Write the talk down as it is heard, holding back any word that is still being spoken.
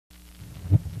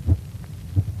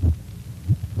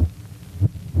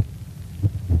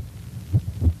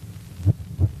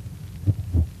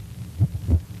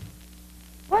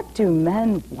What do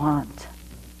men want?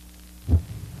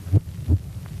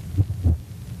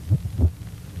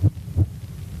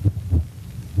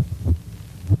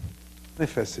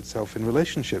 Manifests itself in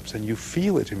relationships, and you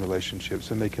feel it in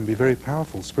relationships, and they can be very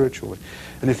powerful spiritually.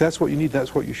 And if that's what you need,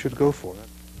 that's what you should go for.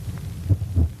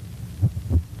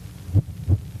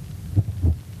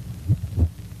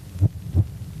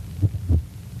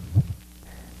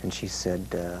 And she said,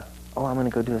 oh, I'm going to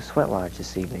go do a sweat lodge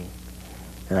this evening.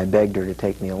 And I begged her to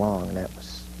take me along, and that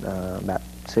was about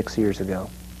 6 years ago.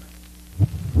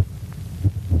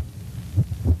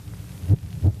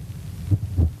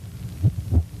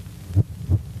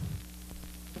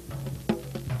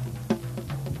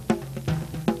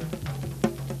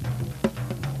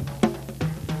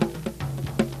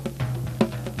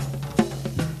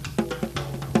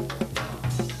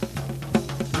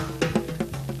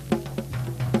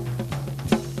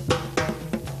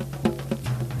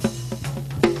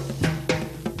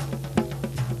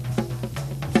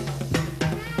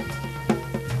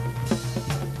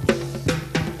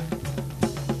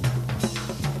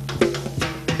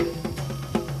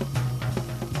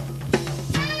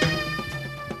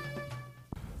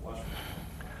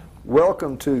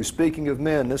 Welcome to Speaking of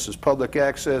Men. This is public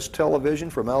access television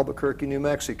from Albuquerque, New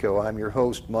Mexico. I'm your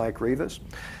host, Mike Rivas.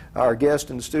 Our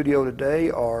guests in the studio today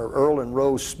are Earl and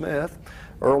Rose Smith.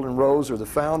 Earl and Rose are the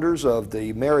founders of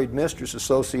the Married Mistress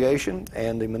Association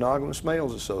and the Monogamous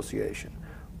Males Association.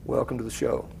 Welcome to the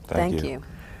show. Thank you.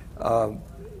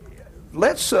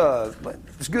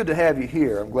 It's good to have you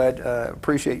here. I'm glad,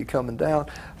 appreciate you coming down.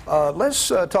 Let's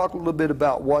talk a little bit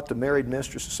about what the Married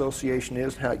Mistress Association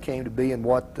is, how it came to be, and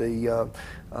what the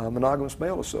Monogamous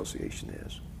Male Association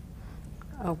is.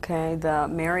 Okay, the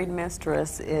Married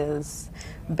Mistress is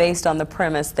based on the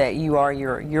premise that you are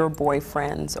your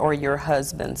boyfriend's or your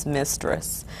husband's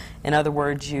mistress. In other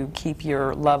words, you keep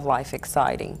your love life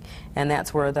exciting, and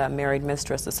that's where the Married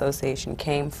Mistress Association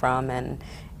came from. And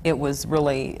it was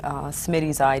really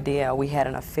Smitty's idea. We had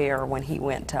an affair when he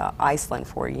went to Iceland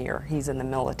for a year. He's in the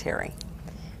military.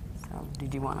 So,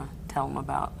 did you want to tell him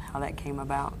about how that came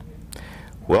about?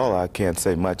 Well, I can't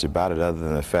say much about it other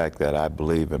than the fact that I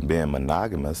believe in being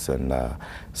monogamous, and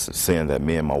seeing that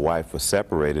me and my wife were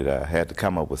separated, I had to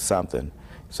come up with something.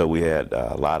 So we had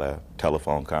a lot of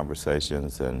telephone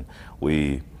conversations, and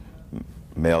we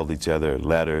mailed each other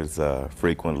letters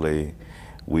frequently.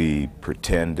 We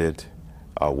pretended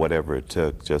whatever it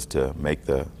took just to make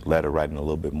the letter writing a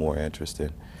little bit more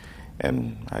interesting.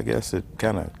 And I guess it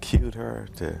kind of cued her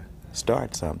to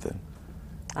start something.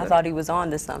 I thought he was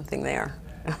on to something there.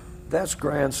 That's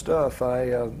grand stuff.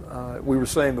 We were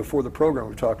saying before the program,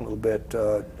 we were talking a little bit,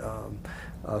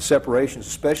 separations,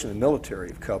 especially in the military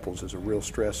of couples, is a real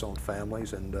stress on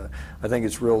families, and I think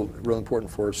it's real important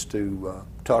for us to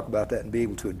talk about that and be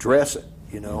able to address it,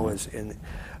 you know.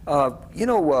 Tell me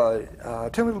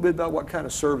a little bit about what kind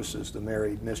of services the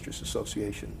Married Mistress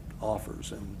Association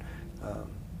offers, and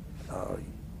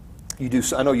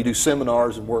I know you do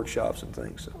seminars and workshops and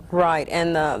things. So. Right,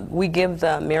 and we give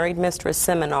the Married Mistress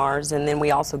seminars, and then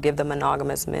we also give the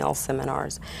Monogamous Male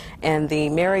seminars. And the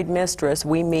Married Mistress,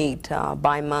 we meet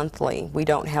bi-monthly. We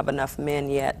don't have enough men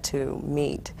yet to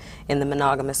meet in the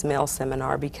Monogamous Male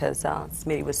seminar because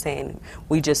Smitty was saying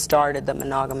we just started the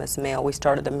Monogamous Male. We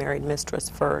started the Married Mistress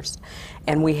first.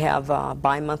 And we have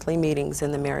bi-monthly meetings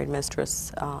in the Married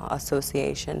Mistress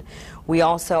Association. I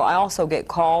also get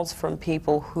calls from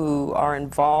people who are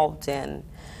involved in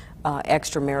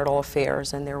extramarital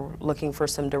affairs, and they're looking for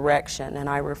some direction, and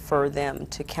I refer them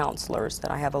to counselors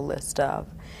that I have a list of.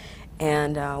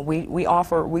 And we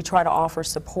try to offer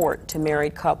support to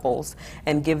married couples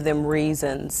and give them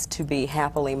reasons to be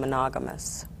happily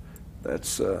monogamous.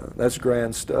 That's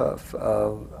grand stuff.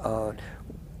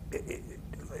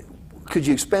 Could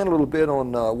you expand a little bit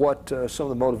on what some of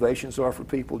the motivations are for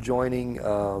people joining,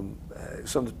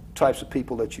 some of the types of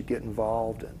people that you get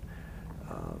involved in?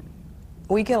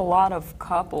 We get a lot of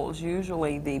couples,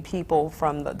 usually the people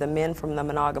from the men from the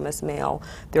Monogamous Male,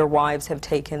 their wives have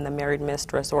taken the Married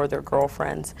Mistress or their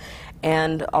girlfriends.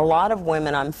 And a lot of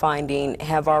women, I'm finding,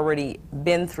 have already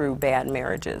been through bad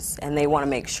marriages, and they want to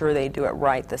make sure they do it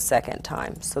right the second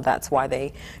time. So that's why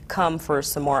they come for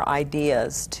some more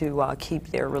ideas to keep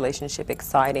their relationship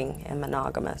exciting and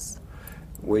monogamous.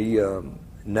 We,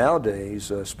 nowadays,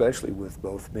 especially with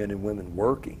both men and women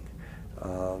working,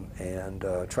 and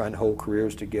trying to hold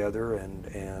careers together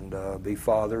and be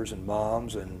fathers and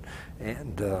moms and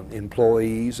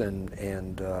employees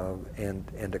and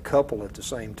a couple at the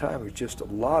same time. It's just a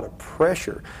lot of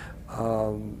pressure.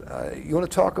 You want to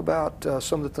talk about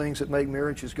some of the things that make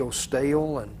marriages go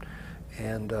stale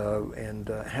and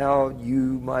how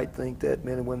you might think that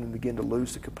men and women begin to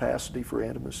lose the capacity for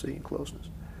intimacy and closeness?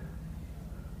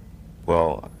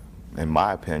 Well, in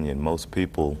my opinion, most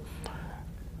people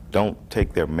don't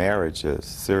take their marriage as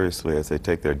seriously as they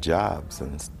take their jobs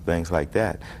and things like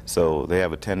that. So they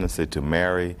have a tendency to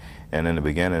marry, and in the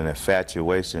beginning,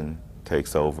 infatuation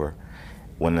takes over.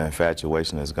 When the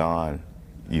infatuation is gone,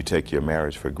 you take your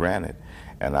marriage for granted.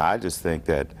 And I just think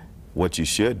that what you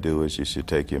should do is you should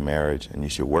take your marriage and you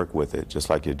should work with it, just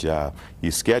like your job.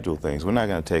 You schedule things. We're not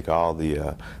going to take all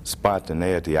the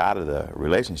spontaneity out of the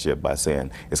relationship by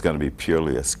saying it's going to be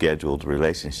purely a scheduled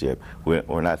relationship.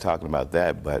 We're not talking about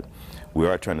that, but we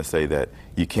are trying to say that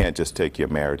you can't just take your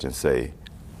marriage and say,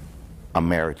 I'm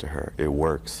married to her, it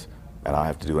works, and I don't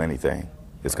have to do anything.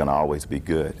 It's going to always be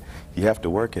good. You have to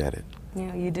work at it.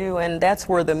 Yeah, you do, and that's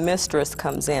where the mistress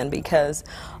comes in, because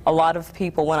a lot of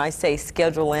people, when I say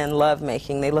schedule in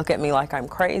lovemaking, they look at me like I'm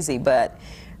crazy, but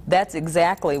that's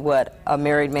exactly what a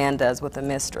married man does with a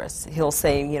mistress. He'll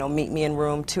say, you know, meet me in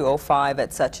room 205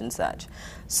 at such and such.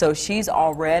 So she's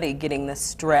already getting the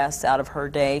stress out of her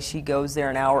day. She goes there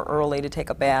an hour early to take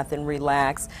a bath and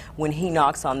relax. When he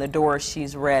knocks on the door,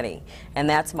 she's ready. And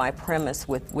that's my premise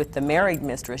with the married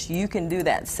mistress. You can do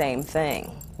that same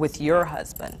thing with your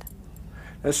husband.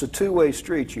 It's a two-way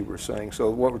street, you were saying.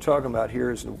 So what we're talking about here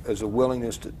is a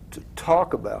willingness to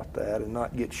talk about that and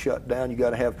not get shut down. You got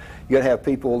to have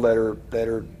people that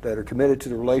are committed to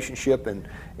the relationship and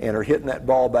are hitting that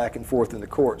ball back and forth in the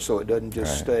court, so it doesn't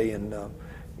just stay in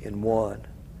one.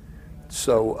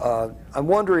 So I'm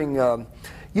wondering.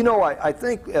 You know, I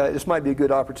think this might be a good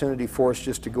opportunity for us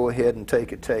just to go ahead and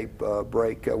take a tape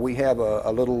break. We have a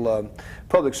little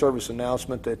public service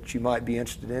announcement that you might be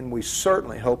interested in. We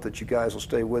certainly hope that you guys will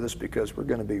stay with us, because we're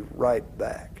going to be right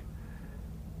back.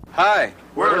 Hi,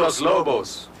 we're Los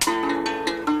Lobos.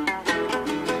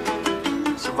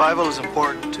 Survival is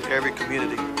important to every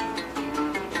community.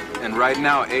 And right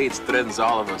now, AIDS threatens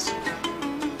all of us.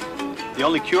 The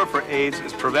only cure for AIDS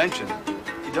is prevention.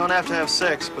 You don't have to have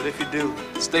sex, but if you do,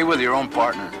 stay with your own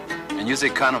partner and use a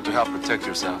condom to help protect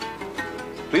yourself.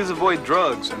 Please avoid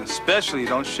drugs, and especially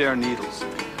don't share needles.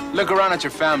 Look around at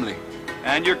your family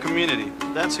And your community.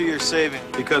 That's who you're saving.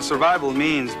 Because survival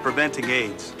means preventing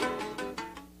AIDS.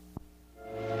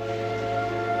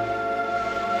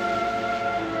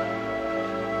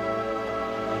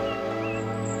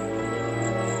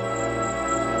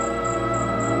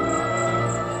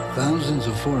 Thousands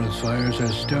of forest fires are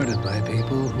started by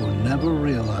people who never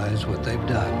realize what they've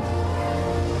done.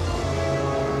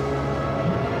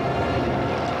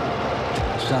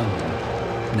 Some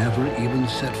never even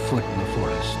set foot in the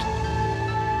forest.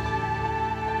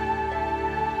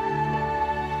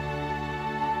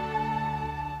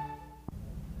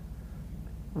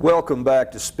 Welcome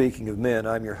back to Speaking of Men.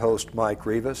 I'm your host, Mike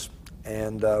Rivas,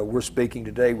 and we're speaking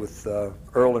today with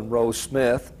Earl and Rose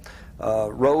Smith.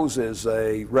 Rose is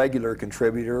a regular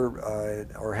contributor,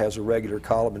 or has a regular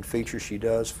column and feature she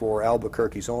does for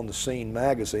Albuquerque's On the Scene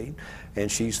magazine,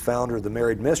 and she's founder of the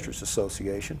Married Mistress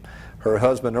Association. Her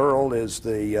husband, Earl, is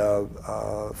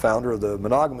the founder of the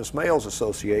Monogamous Males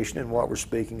Association, and what we're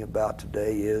speaking about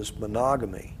today is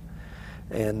monogamy.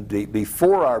 And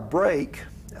before our break,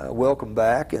 welcome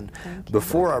back. And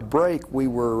before our break, we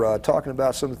were talking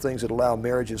about some of the things that allow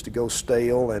marriages to go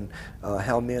stale and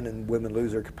how men and women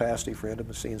lose their capacity for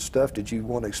intimacy and stuff. Did you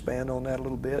want to expand on that a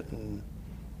little bit?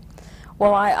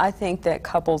 Well, I think that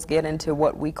couples get into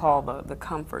what we call the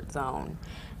comfort zone,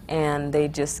 and they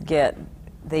just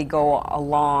they go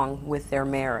along with their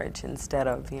marriage instead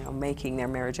of, making their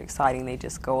marriage exciting. They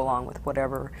just go along with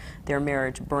whatever their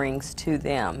marriage brings to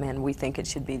them, and we think it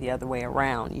should be the other way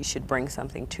around. You should bring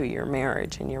something to your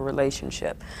marriage and your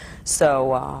relationship.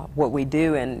 So what we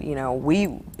do, and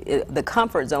the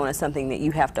comfort zone is something that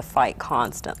you have to fight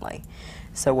constantly.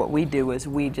 So what we do is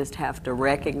we just have to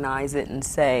recognize it and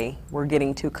say, we're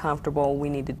getting too comfortable, we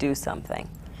need to do something.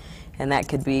 And that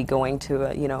could be going to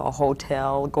a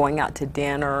hotel, going out to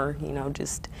dinner,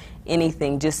 just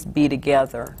anything, just be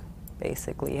together.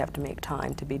 Basically, you have to make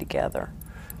time to be together.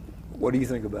 What do you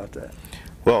think about that?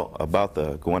 Well, about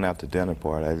the going out to dinner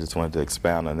part, I just wanted to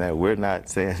expound on that. We're not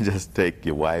saying just take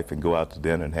your wife and go out to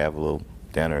dinner and have a little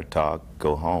dinner, talk,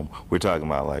 go home. We're talking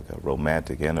about like a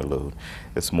romantic interlude.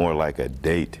 It's more like a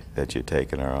date that you're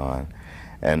taking her on.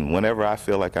 And whenever I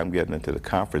feel like I'm getting into the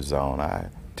comfort zone, I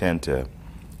tend to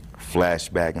flash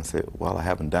back and say, well, I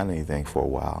haven't done anything for a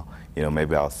while.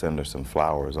 Maybe I'll send her some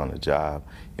flowers on the job.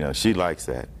 She likes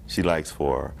that. She likes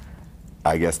for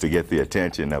I guess to get the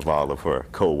attention of all of her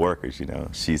co-workers, you know,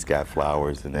 she's got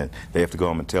flowers, and then they have to go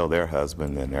home and tell their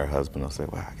husband, and their husband will say,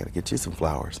 well, I got to get you some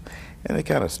flowers. And it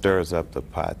kind of stirs up the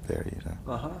pot there, you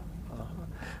know.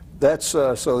 That's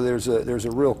so there's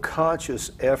a real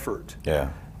conscious effort to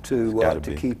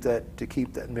keep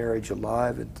that marriage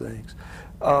alive and things.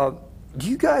 Do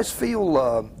you guys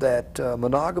feel that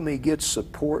monogamy gets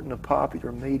support in the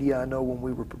popular media? I know when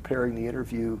we were preparing the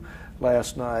interview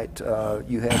last night,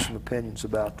 you had some opinions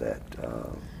about that.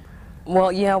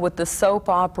 Well, yeah, with the soap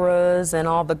operas and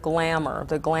all the glamour.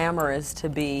 The glamour is to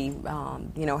be,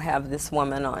 you know, have this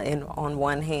woman on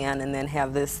one hand and then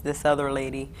have this other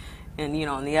lady, and you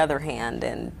know, on the other hand,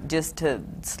 and just to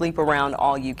sleep around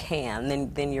all you can.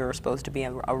 Then you're supposed to be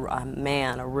a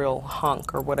man, a real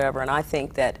hunk or whatever. And I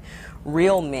think that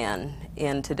real men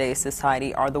in today's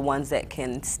society are the ones that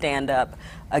can stand up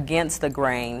against the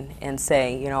grain and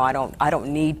say, you know, I don't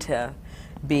need to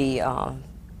be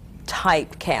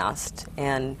typecast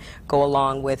and go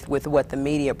along with what the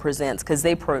media presents, because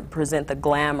they present the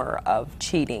glamour of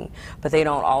cheating, but they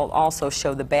don't also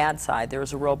show the bad side.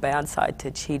 There's a real bad side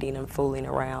to cheating and fooling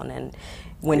around. And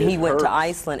when he went to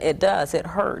Iceland, it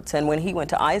hurts. And when he went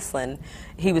to Iceland,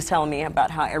 he was telling me about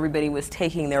how everybody was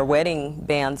taking their wedding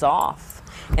bands off.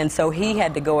 And so he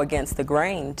had to go against the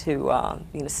grain to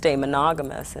you know, stay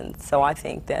monogamous. And so I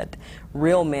think that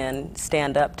real men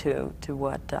stand up to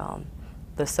what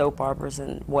the soap operas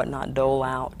and whatnot dole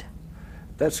out.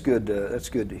 That's good. That's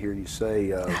good to hear you say.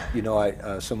 You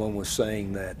know, someone was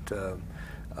saying that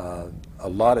a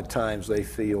lot of times they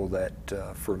feel that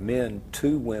for men,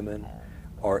 2 women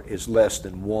is less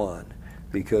than 1,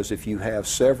 because if you have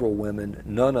several women,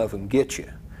 none of them get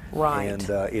you. Right. And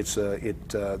a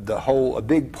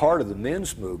big part of the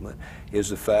men's movement is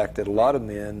the fact that a lot of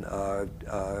men are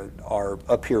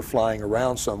up here flying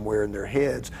around somewhere in their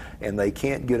heads, and they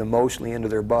can't get emotionally into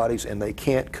their bodies, and they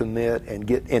can't commit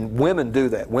and women do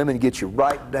that. Women get you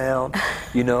right down.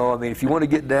 You know, I mean, if you want to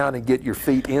get down and get your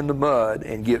feet in the mud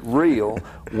and get real,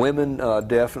 women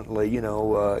definitely, you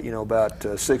know, about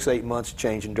 6-8 months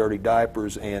changing dirty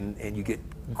diapers, and you get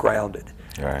grounded.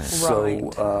 Right.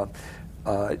 So.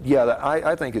 Yeah,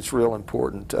 I think it's real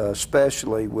important,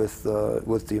 especially with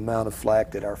the amount of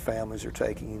flack that our families are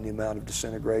taking and the amount of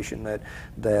disintegration that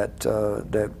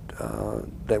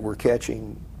we're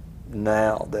catching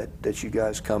now. That you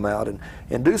guys come out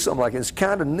and do something like it. It's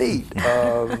kind of neat.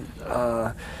 What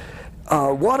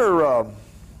are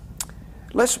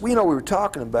we were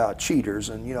talking about cheaters,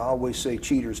 and you know, I always say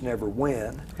cheaters never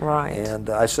win. Right.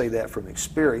 And I say that from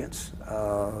experience.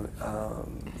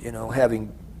 You know,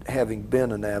 having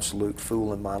been an absolute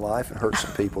fool in my life and hurt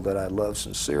some people that I love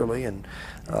sincerely, and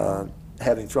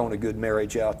having thrown a good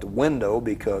marriage out the window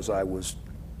because I was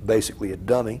basically a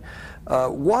dummy.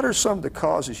 What are some of the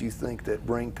causes you think that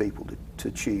bring people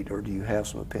to cheat, or do you have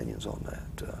some opinions on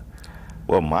that?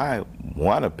 Well, my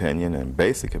one opinion and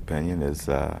basic opinion is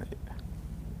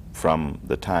from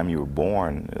the time you were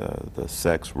born, the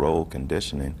sex role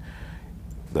conditioning,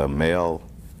 the male,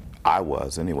 I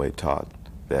was anyway, taught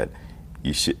that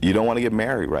you don't want to get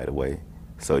married right away,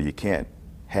 so you can't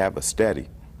have a steady.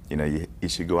 You know, you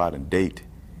should go out and date.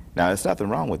 Now, there's nothing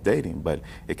wrong with dating, but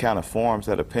it kind of forms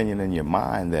that opinion in your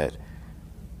mind that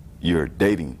you're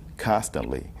dating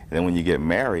constantly. And then when you get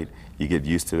married, you get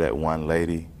used to that one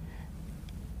lady,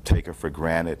 take her for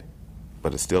granted,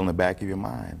 but it's still in the back of your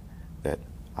mind that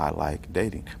I like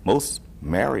dating. Most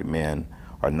married men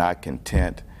are not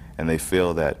content, and they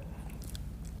feel that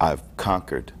I've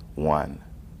conquered one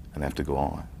and have to go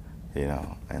on, you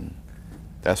know, and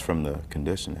that's from the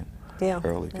conditioning,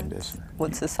 early conditioning.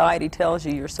 What society tells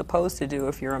you you're supposed to do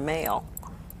if you're a male.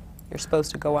 You're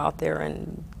supposed to go out there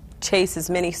and chase as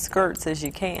many skirts as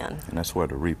you can. And that's where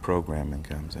the reprogramming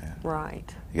comes in.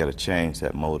 Right. You got to change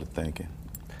that mode of thinking.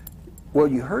 Well,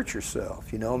 you hurt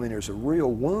yourself, you know. I mean, there's a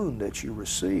real wound that you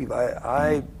receive.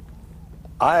 You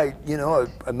know,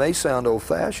 it may sound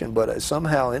old-fashioned, but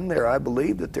somehow in there I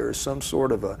believe that there is some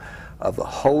sort of a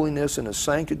holiness and a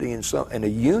sanctity and a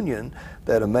union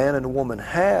that a man and a woman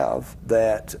have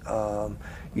that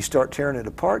you start tearing it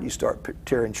apart, you start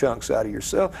tearing chunks out of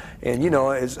yourself. And you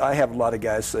know, as I have a lot of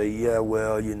guys say, yeah,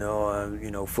 well, you know, I'm,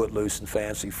 you know, footloose and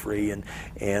fancy free,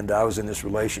 and I was in this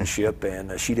relationship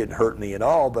and she didn't hurt me at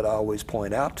all, but I always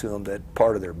point out to them that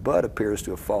part of their butt appears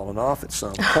to have fallen off at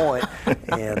some point,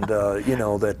 and you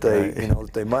know, that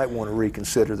they might want to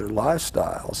reconsider their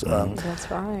lifestyles. That's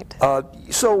right.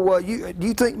 So do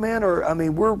you think, man, or I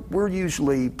mean, we're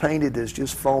usually painted as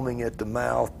just foaming at the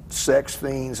mouth, sex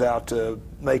fiends out to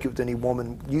make it with any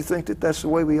woman. Do you think that that's the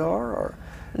way we are? Or?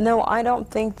 No, I don't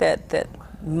think that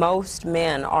most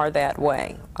men are that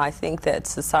way. I think that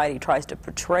society tries to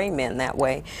portray men that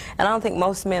way, and I don't think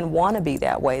most men want to be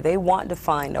that way. They want to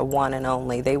find a one and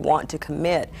only. They want to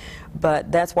commit,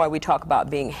 but that's why we talk about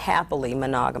being happily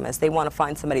monogamous. They want to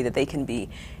find somebody that they can be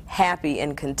happy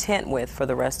and content with for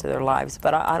the rest of their lives.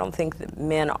 But I don't think that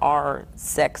men are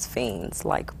sex fiends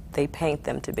like they paint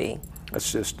them to be.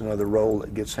 That's just another role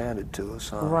that gets handed to us,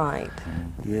 huh? Right.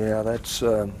 Yeah, that's...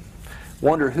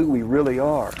 wonder who we really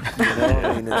are. You know,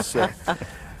 I mean, it's,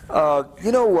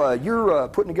 you're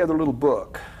putting together a little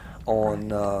book on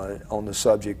the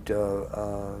subject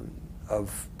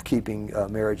of keeping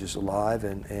marriages alive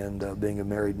and being a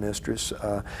married mistress.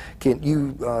 Can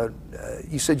you?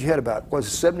 You said you had about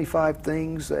 75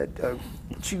 things that.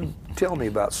 Could you tell me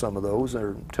about some of those,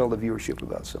 or tell the viewership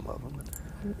about some of them?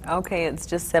 Okay, it's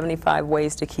just 75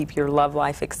 ways to keep your love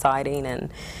life exciting,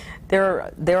 and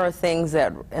there are things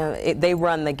that they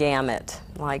run the gamut,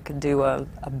 like do a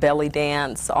belly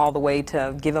dance all the way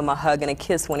to give him a hug and a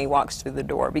kiss when he walks through the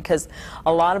door. Because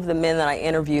a lot of the men that I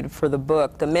interviewed for the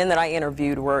book, the men that I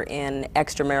interviewed were in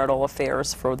extramarital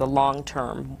affairs for the long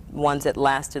term, ones that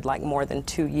lasted like more than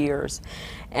 2 years.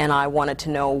 And I wanted to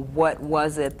know what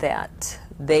was it that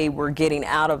they were getting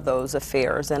out of those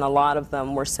affairs, and a lot of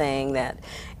them were saying that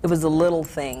it was the little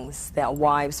things that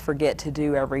wives forget to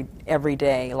do every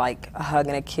day, like a hug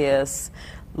and a kiss,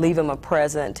 leave him a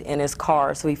present in his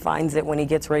car so he finds it when he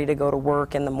gets ready to go to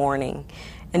work in the morning,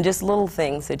 and just little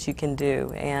things that you can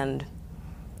do. And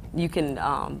you can,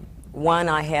 one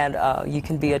I had, you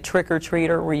can be a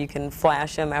trick-or-treater where you can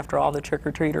flash him after all the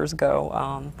trick-or-treaters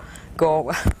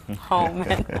go home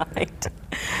at night.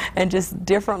 And just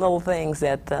different little things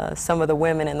that some of the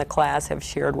women in the class have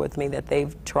shared with me that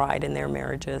they've tried in their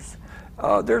marriages.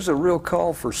 There's a real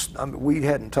call for, we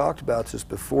hadn't talked about this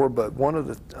before, but one of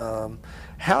the,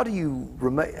 how do you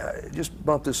remain, just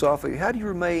bump this off, how do you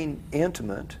remain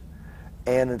intimate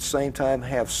and at the same time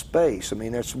have space? I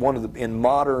mean, that's one of the, in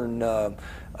modern,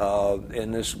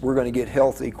 in this, we're going to get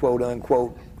healthy, quote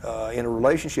unquote, in a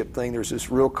relationship thing, there's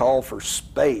this real call for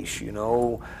space, you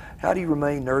know. How do you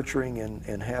remain nurturing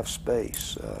and have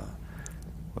space?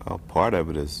 Well, part of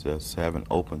it is just having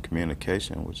open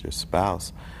communication with your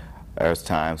spouse. There's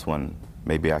times when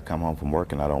maybe I come home from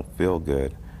work and I don't feel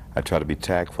good. I try to be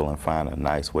tactful and find a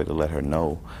nice way to let her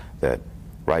know that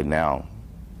right now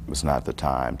is not the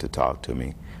time to talk to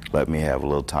me. Let me have a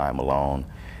little time alone.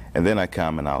 And then I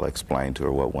come and I'll explain to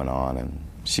her what went on, and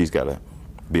she's got to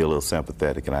be a little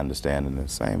sympathetic and understanding. The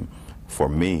same for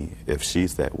me, if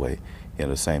she's that way, you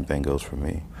know, the same thing goes for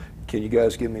me. Can you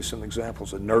guys give me some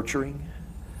examples of nurturing?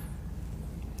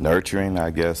 Nurturing, I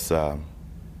guess,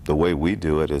 the way we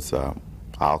do it is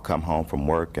I'll come home from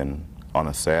work, and on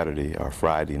a Saturday or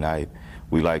Friday night,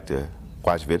 we like to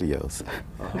watch videos.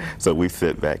 So we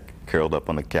sit back, curled up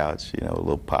on the couch, you know, a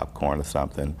little popcorn or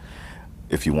something.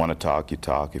 If you want to talk, you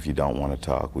talk. If you don't want to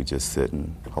talk, we just sit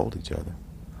and hold each other.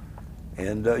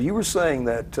 And you were saying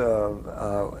that,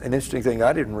 an interesting thing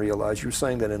I didn't realize, you were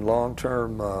saying that in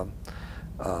long-term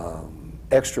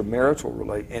extramarital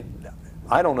relation, and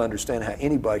I don't understand how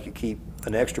anybody could keep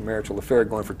an extramarital affair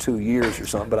going for 2 years or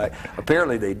something, but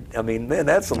apparently they, I mean, man,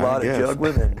 that's a lot of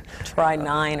juggling. And, try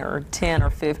 9 or 10 or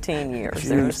 15 years.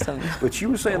 There's some. But you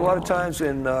were saying a lot of times,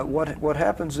 in what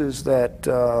happens is that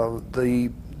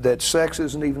that sex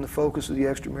isn't even the focus of the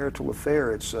extramarital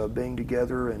affair. It's being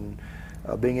together and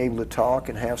being able to talk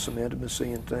and have some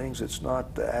intimacy and things. It's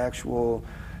not the actual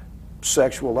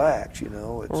sexual act, you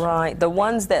know. It's right. The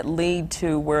ones that lead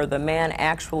to where the man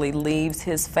actually leaves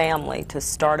his family to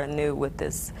start anew with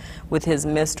his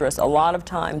mistress. A lot of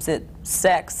times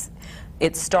sex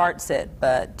starts it,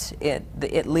 but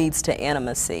it leads to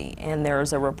intimacy. And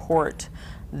there's a report,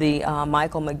 the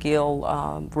Michael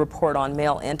McGill report on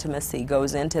male intimacy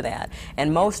goes into that.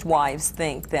 And most wives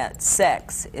think that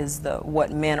sex is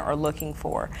what men are looking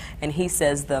for. And he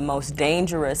says the most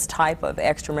dangerous type of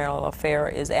extramarital affair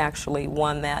is actually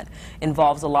one that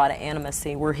involves a lot of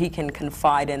intimacy, where he can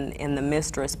confide in the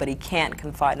mistress, but he can't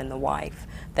confide in the wife.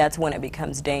 That's when it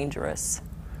becomes dangerous.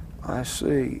 I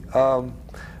see. Do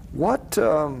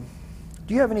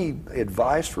you have any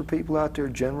advice for people out there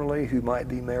generally who might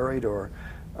be married or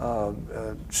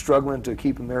struggling to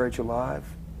keep a marriage alive?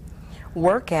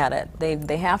 Work at it.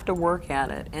 They have to work at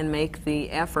it and make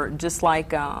the effort. Just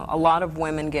like a lot of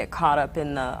women get caught up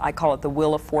in I call it the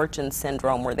Wheel of Fortune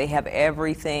syndrome, where they have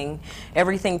everything.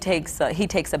 Everything he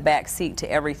takes a back seat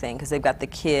to everything because they've got the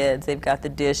kids, they've got the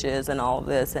dishes and all of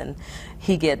this, and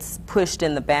he gets pushed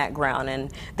in the background.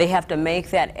 And they have to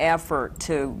make that effort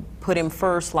to put him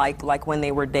first, like when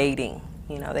they were dating.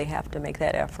 You know, they have to make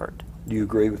that effort. Do you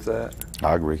agree with that?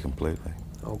 I agree completely.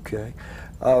 Okay.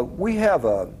 We have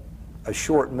a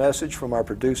short message from our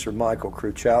producer, Michael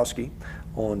Kruchowski,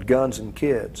 on guns and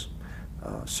kids.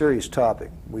 Serious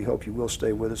topic. We hope you will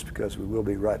stay with us because we will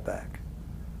be right back.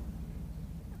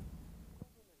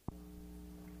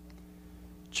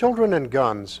 Children and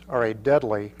guns are a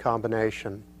deadly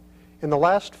combination. In the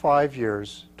last 5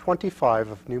 years, 25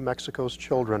 of New Mexico's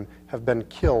children have been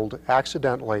killed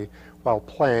accidentally while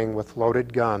playing with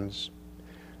loaded guns.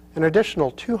 An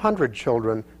additional 200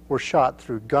 children were shot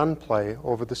through gunplay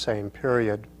over the same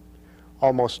period.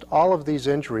 Almost all of these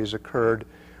injuries occurred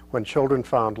when children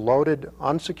found loaded,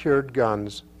 unsecured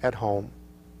guns at home.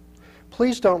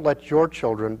 Please don't let your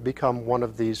children become one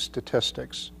of these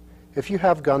statistics. If you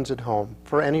have guns at home,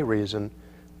 for any reason,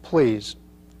 please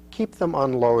keep them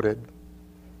unloaded.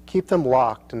 Keep them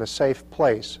locked in a safe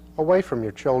place, away from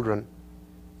your children.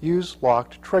 Use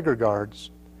locked trigger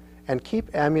guards, and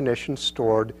keep ammunition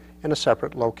stored in a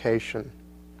separate location.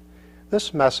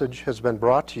 This message has been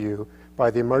brought to you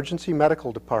by the Emergency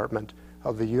Medical Department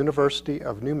of the University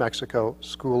of New Mexico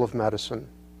School of Medicine.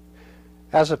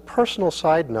 As a personal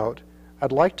side note,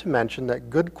 I'd like to mention that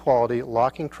good quality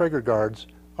locking trigger guards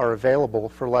are available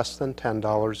for less than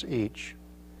 $10 each.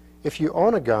 If you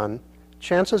own a gun,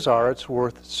 chances are it's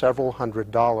worth several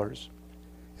 $100s.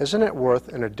 Isn't it worth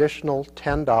an additional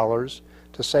 $10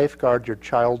 to safeguard your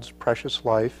child's precious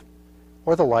life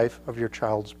or the life of your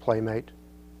child's playmate?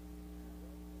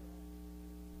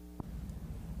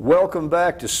 Welcome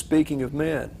back to Speaking of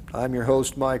Men. I'm your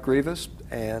host, Mike Rivas,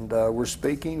 and we're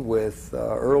speaking with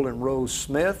Earl and Rose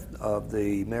Smith of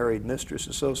the Married Mistress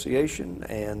Association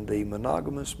and the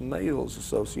Monogamous Males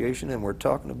Association, and we're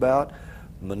talking about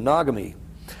monogamy.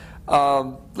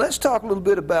 Let's talk a little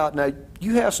bit about, now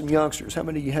you have some youngsters. How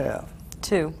many do you have?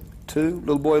 2. 2?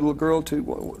 Little boy, little girl,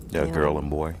 2? Yeah, girl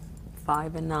and boy.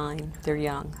 5 and 9. They're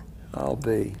young. I'll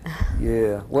be.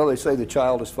 Yeah. Well, they say the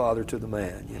child is father to the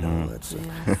man, you know. That's,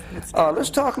 let's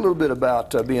talk a little bit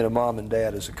about being a mom and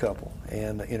dad as a couple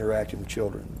and interacting with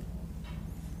children.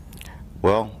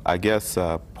 Well, I guess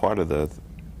part of the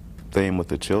theme with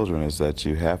the children is that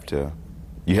you have to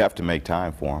make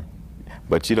time for them,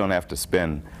 but you don't have to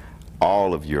spend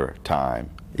all of your time,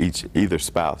 either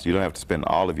spouse. You don't have to spend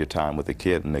all of your time with the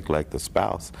kid and neglect the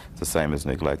spouse. It's the same as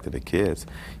neglecting the kids.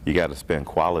 You got to spend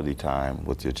quality time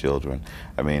with your children.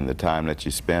 I mean, the time that you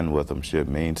spend with them should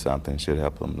mean something, should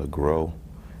help them to grow.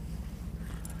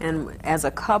 And as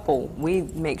a couple, we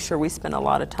make sure we spend a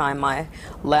lot of time. My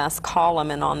last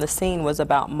column and on the scene was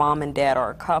about mom and dad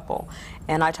are a couple.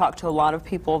 And I talk to a lot of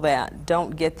people that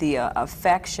don't get the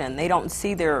affection. They don't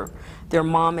see their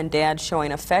mom and dad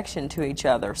showing affection to each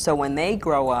other. So when they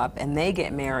grow up and they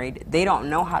get married, they don't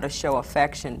know how to show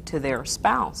affection to their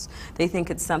spouse. They think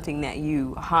it's something that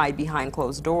you hide behind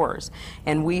closed doors.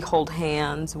 And we hold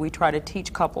hands. We try to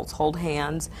teach couples, hold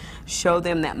hands, show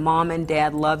them that mom and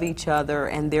dad love each other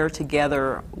and they're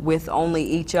together with only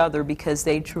each other because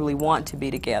they truly want to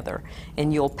be together.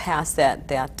 And you'll pass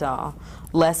that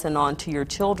lesson on to your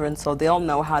children so they'll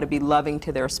know how to be loving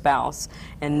to their spouse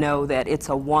and know that it's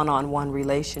a one-on-one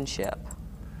relationship.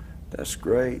 That's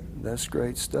great. That's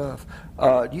great stuff.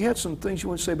 You had some things you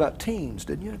want to say about teens,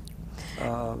 didn't you?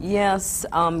 Yes,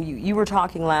 you were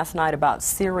talking last night about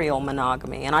serial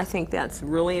monogamy, and I think that's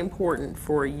really important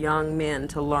for young men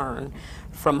to learn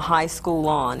from high school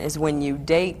on, is when you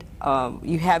date,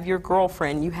 you have your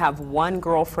girlfriend, you have one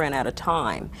girlfriend at a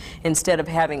time instead of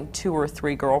having 2 or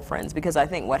 3 girlfriends, because I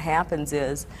think what happens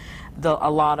is a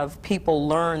lot of people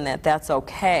learn that that's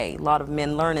okay. A lot of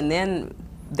men learn, and then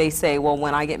they say, well,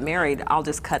 when I get married, I'll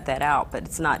just cut that out, but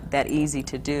it's not that easy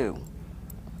to do.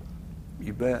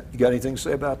 You bet. You got anything to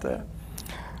say about that?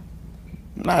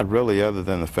 Not really, other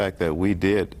than the fact that we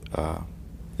did,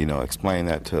 explain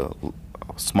that to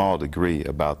a small degree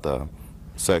about the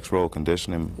sex role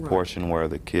conditioning portion, where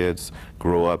the kids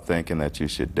grow up thinking that you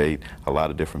should date a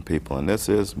lot of different people. And this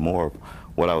is more of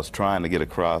what I was trying to get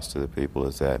across to the people,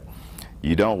 is that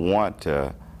you don't want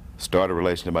to start a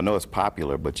relationship. I know it's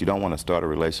popular, but you don't want to start a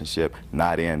relationship,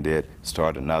 not end it,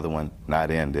 start another one,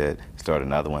 not end it, start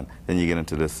another one. Then you get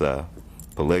into this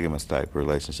polygamous type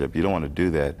relationship. You don't want to do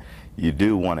that. You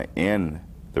do want to end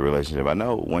the relationship. I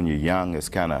know when you're young it's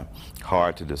kind of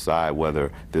hard to decide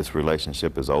whether this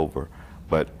relationship is over,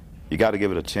 but you got to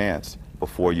give it a chance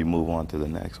before you move on to the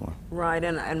next one. Right,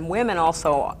 and women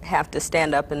also have to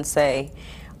stand up and say,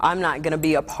 I'm not going to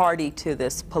be a party to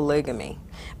this polygamy.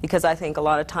 Because I think a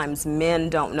lot of times men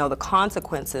don't know the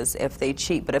consequences if they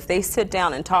cheat. But if they sit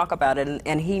down and talk about it,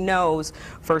 and he knows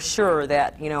for sure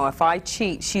that, you know, if I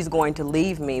cheat, she's going to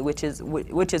leave me, which is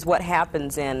what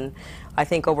happens in, I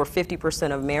think, over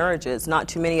 50% of marriages. Not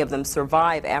too many of them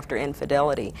survive after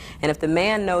infidelity. And if the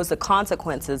man knows the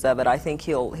consequences of it, I think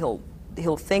he'll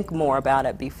think more about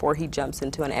it before he jumps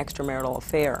into an extramarital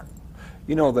affair.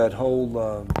 You know, that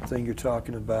whole thing you're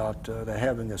talking about, that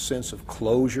having a sense of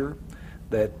closure,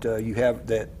 that you have,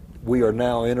 that we are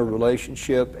now in a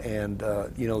relationship, and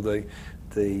you know,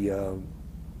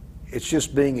 it's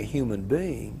just being a human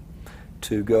being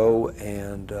to go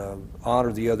and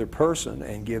honor the other person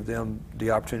and give them the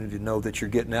opportunity to know that you're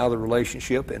getting out of the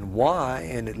relationship and why,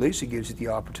 and at least it gives you the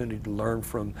opportunity to learn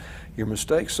from your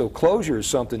mistakes. So closure is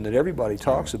something that everybody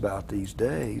talks about these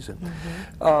days. And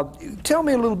tell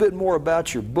me a little bit more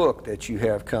about your book that you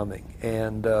have coming.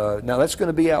 And now that's going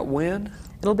to be out when?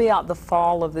 It'll be out the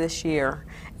fall of this year,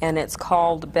 and it's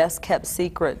called Best Kept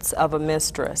Secrets of a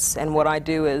Mistress. And what I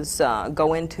do is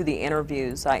go into the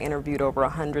interviews. I interviewed over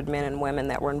 100 men and women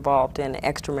that were involved in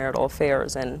extramarital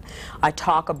affairs, and I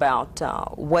talk about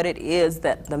what it is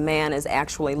that the man is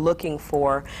actually looking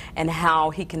for and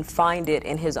how he can find it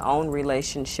in his own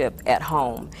relationship at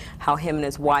home, how him and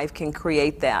his wife can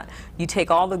create that. You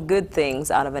take all the good things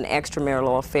out of an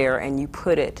extramarital affair and you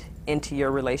put it into your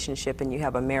relationship, and you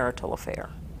have a marital affair.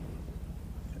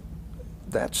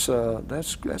 That's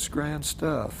grand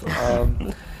stuff.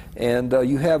 And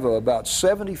you have about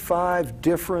 75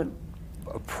 different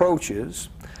approaches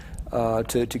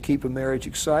to keep a marriage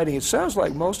exciting. It sounds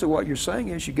like most of what you're saying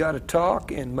is you got to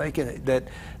talk and making it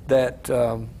that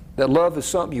love is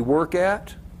something you work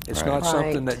at. It's not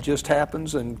something that just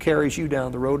happens and carries you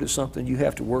down the road. It's something you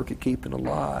have to work at keeping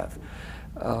alive.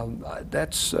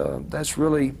 That's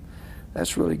really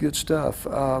good stuff.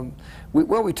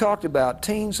 We talked about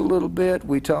teens a little bit.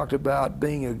 We talked about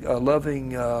being a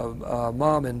loving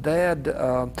mom and dad.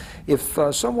 If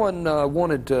someone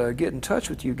wanted to get in touch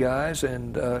with you guys,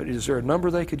 and is there a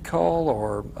number they could call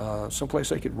or someplace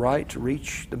they could write to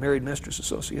reach the Married Mistress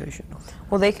Association?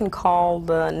 Well, they can call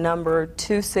the number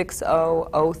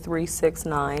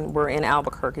 260-0369. We're in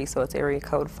Albuquerque, so it's area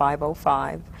code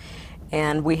 505.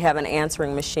 And we have an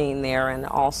answering machine there, and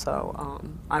also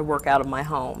I work out of my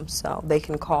home, so they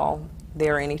can call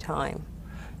there anytime.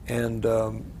 And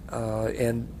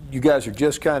you guys are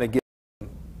just kind of getting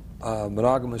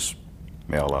monogamous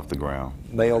males off the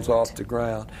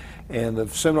ground. And the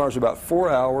seminars are about 4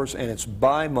 hours, and it's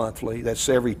bi-monthly. That's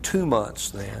every 2 months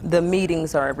then. The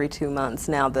meetings are every 2 months.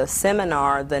 Now the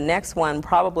seminar, the next one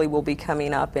probably will be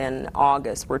coming up in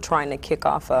August. We're trying to kick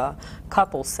off a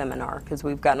couples seminar because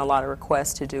we've gotten a lot of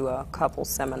requests to do a couples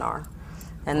seminar.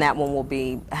 And that one will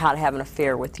be how to have an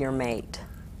affair with your mate.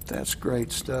 That's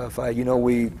great stuff. You know,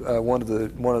 one of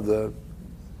the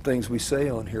things we say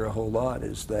on here a whole lot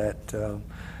is that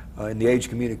in the age of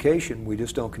communication, we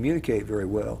just don't communicate very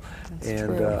well. That's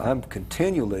true. I'm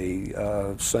continually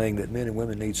saying that men and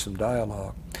women need some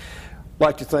dialogue. I'd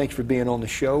like to thank you for being on the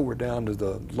show. We're down to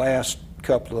the last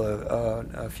couple of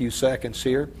a few seconds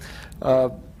here.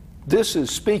 This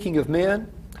is Speaking of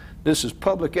Men. This is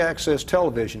public access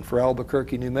television for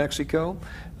Albuquerque, New Mexico.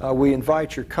 We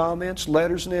invite your comments,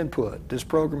 letters, and input. This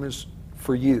program is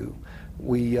for you.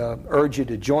 We urge you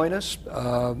to join us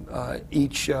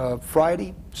each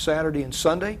Friday, Saturday, and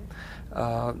Sunday.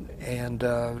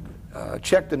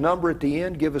 Check the number at the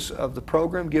end of the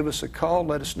program. Give us a call.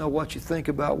 Let us know what you think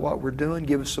about what we're doing.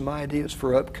 Give us some ideas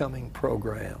for upcoming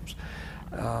programs.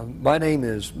 My name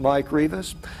is Mike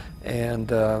Rivas,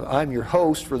 and I'm your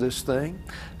host for this thing.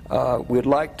 We'd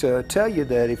like to tell you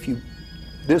that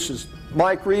this is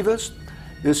Mike Rivas,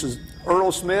 this is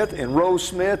Earl Smith and Rose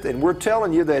Smith, and we're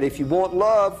telling you that if you want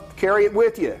love, carry it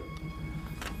with you.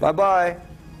 Bye-bye.